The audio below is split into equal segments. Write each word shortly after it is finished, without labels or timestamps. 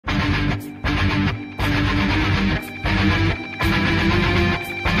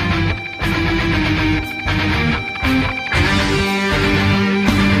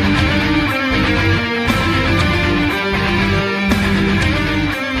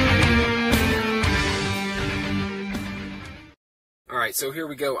Alright, so here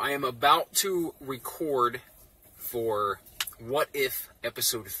we go. I am about to record for What If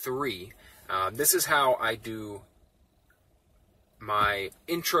Episode 3. This is how I do my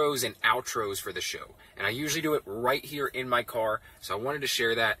intros and outros for the show. And I usually do it right here in my car, so I wanted to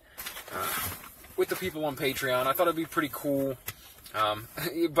share that with the people on Patreon. I thought it'd be pretty cool,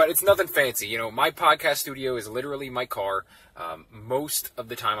 but it's nothing fancy. You know, my podcast studio is literally my car. Most of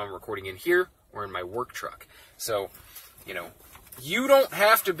the time I'm recording in here or in my work truck. So, you know, you don't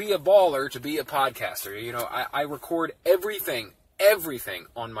have to be a baller to be a podcaster. You know, I record everything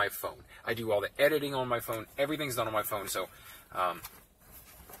on my phone. I do all the editing on my phone. Everything's done on my phone. So,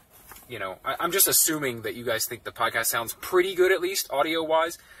 you know, I'm just assuming that you guys think the podcast sounds pretty good, at least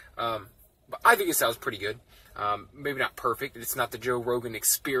audio-wise. But I think it sounds pretty good. Maybe not perfect. It's not the Joe Rogan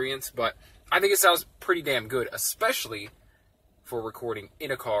experience, but I think it sounds pretty damn good, especially for recording in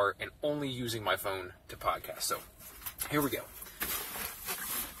a car and only using my phone to podcast. So, here we go.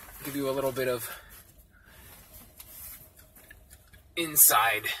 Give you a little bit of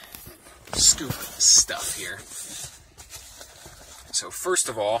inside scoop stuff here. So first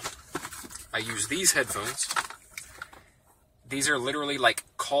of all, I use these headphones. These are literally like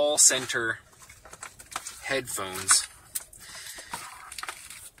call center headphones,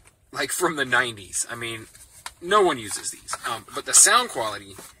 like from the 90s. I mean, no one uses these, but the sound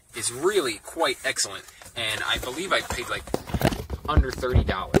quality is really quite excellent, and I believe I paid like under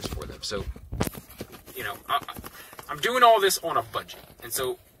 $30 for them. So, you know, I'm doing all this on a budget, and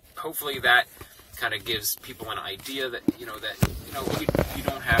so hopefully that kind of gives people an idea that you don't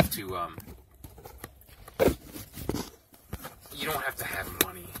have to you don't have to have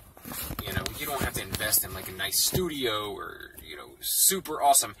money. You know, you don't have to invest in like a nice studio or, you know, super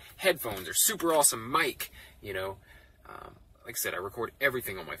awesome headphones or super awesome mic. You know, like I said, I record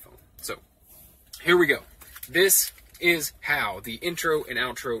everything on my phone. So here we go. This is how the intro and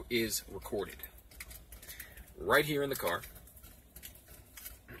outro is recorded. Right here in the car.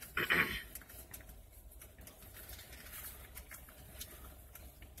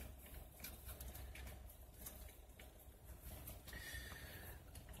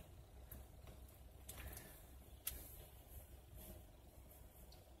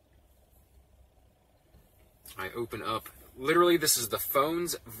 I open up, literally this is the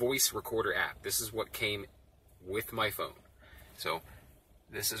phone's voice recorder app. This is what came with my phone. So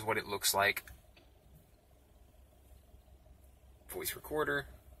this is what it looks like. Voice recorder.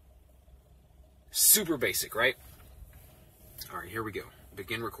 Super basic, right? All right, here we go.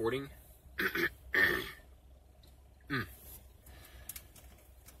 Begin recording.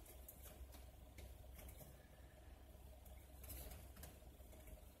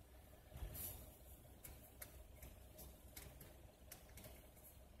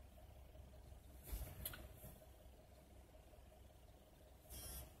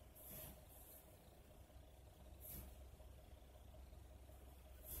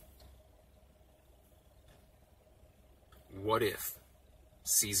 What If,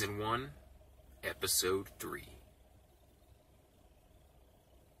 Season 1, Episode 3.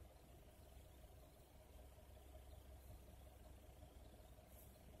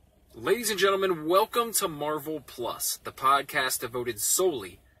 Ladies and gentlemen, welcome to Marvel Plus, the podcast devoted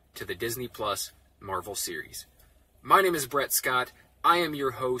solely to the Disney Plus Marvel series. My name is Brett Scott, I am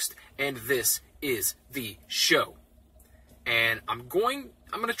your host, and this is the show. And I'm going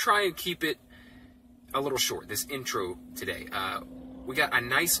to try and keep it a little short, this intro today. We got a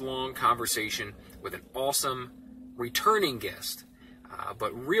nice long conversation with an awesome returning guest.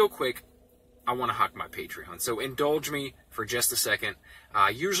 But real quick, I want to hawk my Patreon. So indulge me for just a second.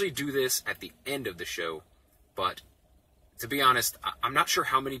 I usually do this at the end of the show, but to be honest, I'm not sure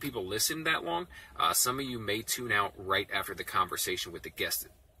how many people listen that long. Some of you may tune out right after the conversation with the guest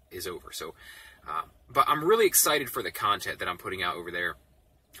is over. So, but I'm really excited for the content that I'm putting out over there.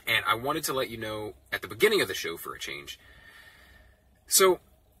 And I wanted to let you know at the beginning of the show for a change. So,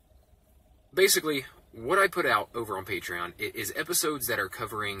 basically, what I put out over on Patreon is episodes that are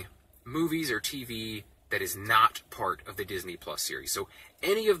covering movies or TV that is not part of the Disney Plus series. So,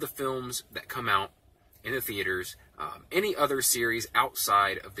 any of the films that come out in the theaters, any other series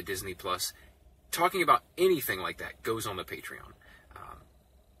outside of the Disney Plus, talking about anything like that goes on the Patreon.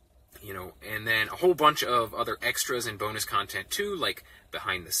 You know, and then a whole bunch of other extras and bonus content too, like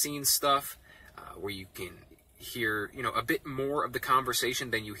behind-the-scenes stuff, where you can hear, you know, a bit more of the conversation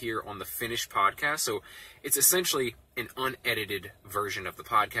than you hear on the finished podcast. So it's essentially an unedited version of the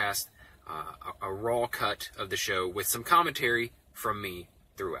podcast, a raw cut of the show with some commentary from me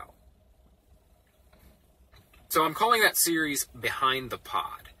throughout. So I'm calling that series Behind the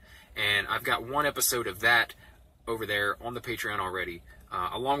Pod, and I've got one episode of that over there on the Patreon already,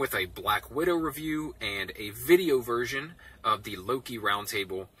 along with a Black Widow review and a video version of the Loki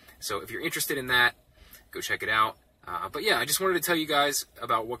Roundtable. So if you're interested in that, go check it out. But yeah, I just wanted to tell you guys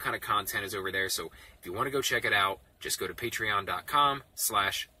about what kind of content is over there. So if you want to go check it out, just go to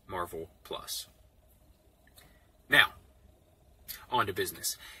patreon.com/Marvel Plus. Now, on to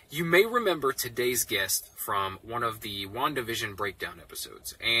business. You may remember today's guest from one of the WandaVision breakdown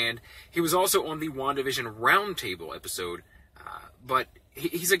episodes, and he was also on the WandaVision Roundtable episode, but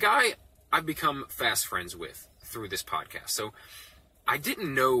he's a guy I've become fast friends with through this podcast. So I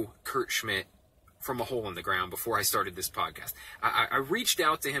didn't know Kurt Schmidt from a hole in the ground before I started this podcast. I reached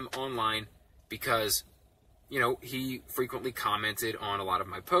out to him online because, you know, he frequently commented on a lot of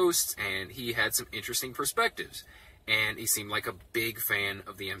my posts, and he had some interesting perspectives. And he seemed like a big fan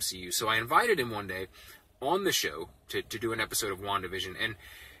of the MCU. So I invited him one day on the show to do an episode of WandaVision. And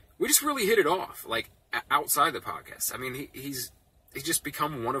we just really hit it off, like, outside the podcast. I mean, he's just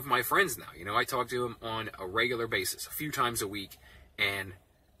become one of my friends now. You know, I talk to him on a regular basis, a few times a week. And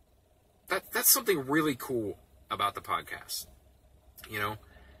that's something really cool about the podcast. You know,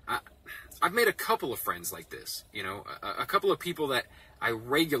 I've made a couple of friends like this. You know, a couple of people that I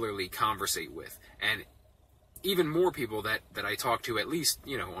regularly conversate with. And even more people that I talk to, at least,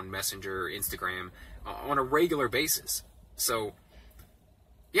 you know, on Messenger or Instagram on a regular basis. So,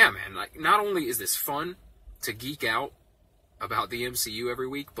 yeah, man, like, not only is this fun to geek out about the MCU every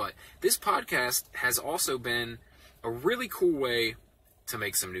week, but this podcast has also been a really cool way to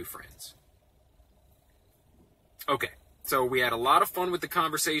make some new friends. Okay, so we had a lot of fun with the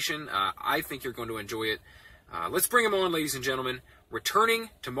conversation. I think you're going to enjoy it. Let's bring him on, ladies and gentlemen. Returning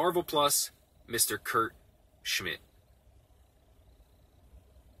to Marvel Plus, Mr. Kurt Schmidt.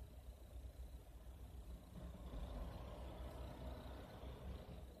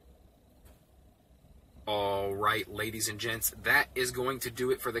 All right, ladies and gents, that is going to do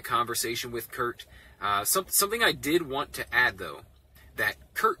it for the conversation with Kurt. Something I did want to add, though, that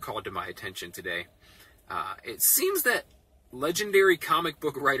Kurt called to my attention today. It seems that legendary comic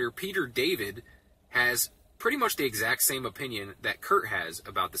book writer Peter David has pretty much the exact same opinion that Kurt has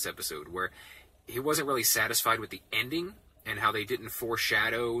about this episode, where he wasn't really satisfied with the ending and how they didn't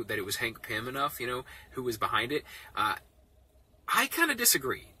foreshadow that it was Hank Pym enough, you know, who was behind it. I kind of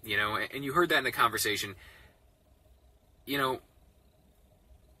disagree, you know, and you heard that in the conversation. You know,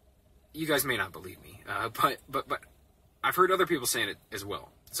 you guys may not believe me, but I've heard other people saying it as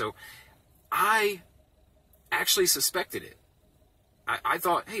well. So I actually suspected it. I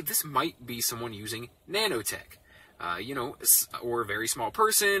thought, hey, this might be someone using nanotech. You know, or a very small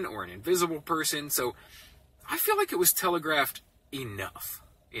person, or an invisible person. So I feel like it was telegraphed enough,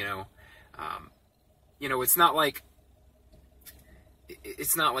 you know. You know, it's not like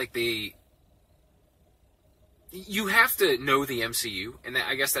they... You have to know the MCU, and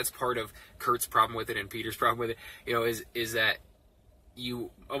I guess that's part of Kurt's problem with it and Peter's problem with it, you know, is that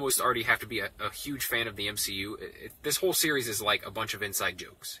you almost already have to be a huge fan of the MCU. This whole series is like a bunch of inside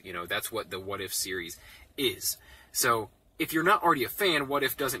jokes, you know. That's what the What If series is. So, if you're not already a fan, What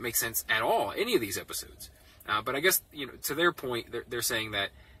If doesn't make sense at all, any of these episodes. But I guess, you know, to their point, they're saying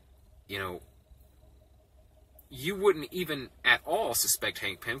that, you know, you wouldn't even at all suspect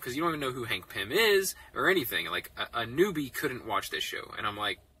Hank Pym, because you don't even know who Hank Pym is, or anything. Like, a newbie couldn't watch this show. And I'm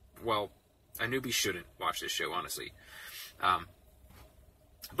like, well, a newbie shouldn't watch this show, honestly.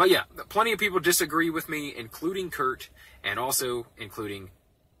 But yeah, plenty of people disagree with me, including Kurt, and also including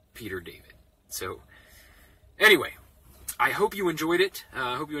Peter David. So... anyway, I hope you enjoyed it.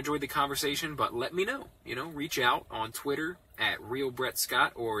 I hope you enjoyed the conversation, but let me know. You know, reach out on Twitter at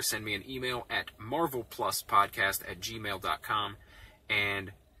RealBrettScott, or send me an email at marvelpluspodcast@gmail.com.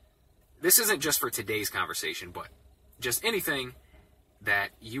 And this isn't just for today's conversation, but just anything that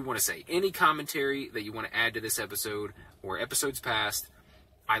you want to say. Any commentary that you want to add to this episode or episodes past.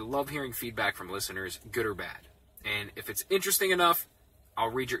 I love hearing feedback from listeners, good or bad. And if it's interesting enough, I'll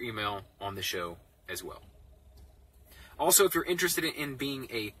read your email on the show as well. Also, if you're interested in being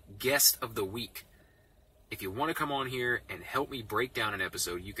a guest of the week, if you want to come on here and help me break down an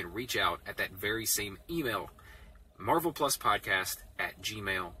episode, you can reach out at that very same email,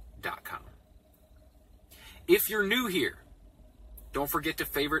 marvelpluspodcast@gmail.com. If you're new here, don't forget to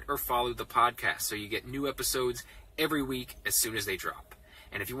favorite or follow the podcast so you get new episodes every week as soon as they drop.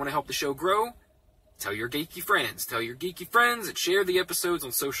 And if you want to help the show grow, tell your geeky friends. Tell your geeky friends and share the episodes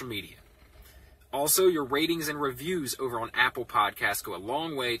on social media. Also, your ratings and reviews over on Apple Podcasts go a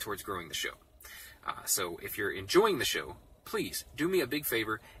long way towards growing the show. So if you're enjoying the show, please do me a big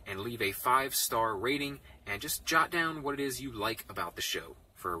favor and leave a 5-star rating and just jot down what it is you like about the show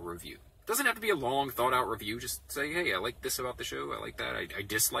for a review. Doesn't have to be a long, thought-out review. Just say, hey, I like this about the show. I like that. I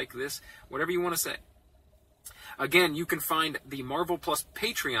dislike this. Whatever you want to say. Again, you can find the Marvel Plus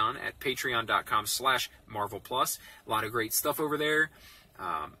Patreon at patreon.com/Marvel Plus. A lot of great stuff over there,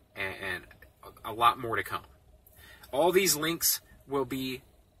 and a lot more to come. All these links will be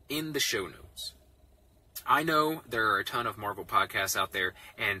in the show notes. I know there are a ton of Marvel podcasts out there,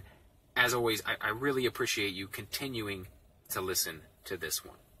 and as always, I really appreciate you continuing to listen to this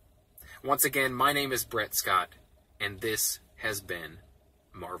one. Once again, my name is Brett Scott, and this has been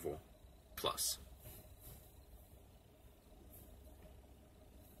Marvel Plus.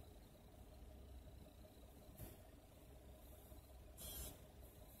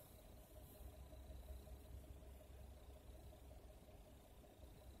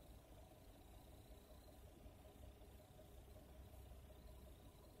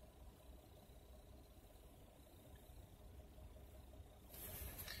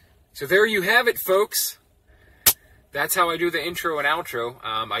 So there you have it, folks. That's how I do the intro and outro.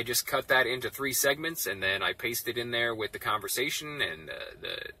 I just cut that into 3 segments, and then I paste it in there with the conversation and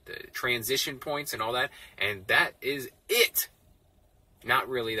the transition points and all that. And that is it. Not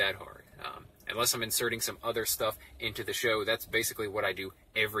really that hard. Unless I'm inserting some other stuff into the show. That's basically what I do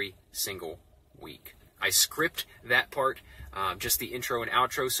every single week. I script that part, just the intro and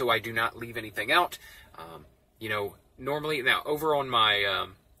outro, so I do not leave anything out. Normally, now, over on my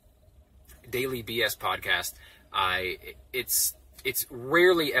Daily BS podcast, it's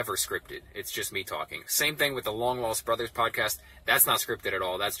rarely ever scripted. It's just me talking. Same thing with the Long Lost Brothers podcast. That's not scripted at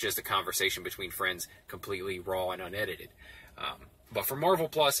all. That's just a conversation between friends, completely raw and unedited. But for Marvel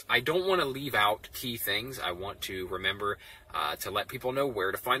Plus, I don't want to leave out key things. I want to remember to let people know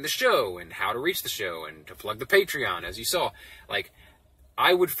where to find the show and how to reach the show and to plug the Patreon, as you saw. Like,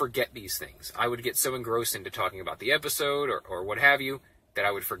 I would forget these things. I would get so engrossed into talking about the episode or what have you that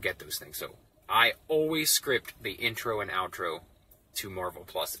I would forget those things. So I always script the intro and outro to Marvel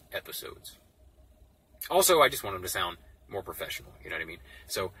Plus episodes. Also, I just want them to sound more professional. You know what I mean?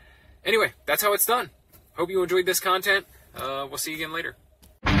 So anyway, that's how it's done. Hope you enjoyed this content. We'll see you again later.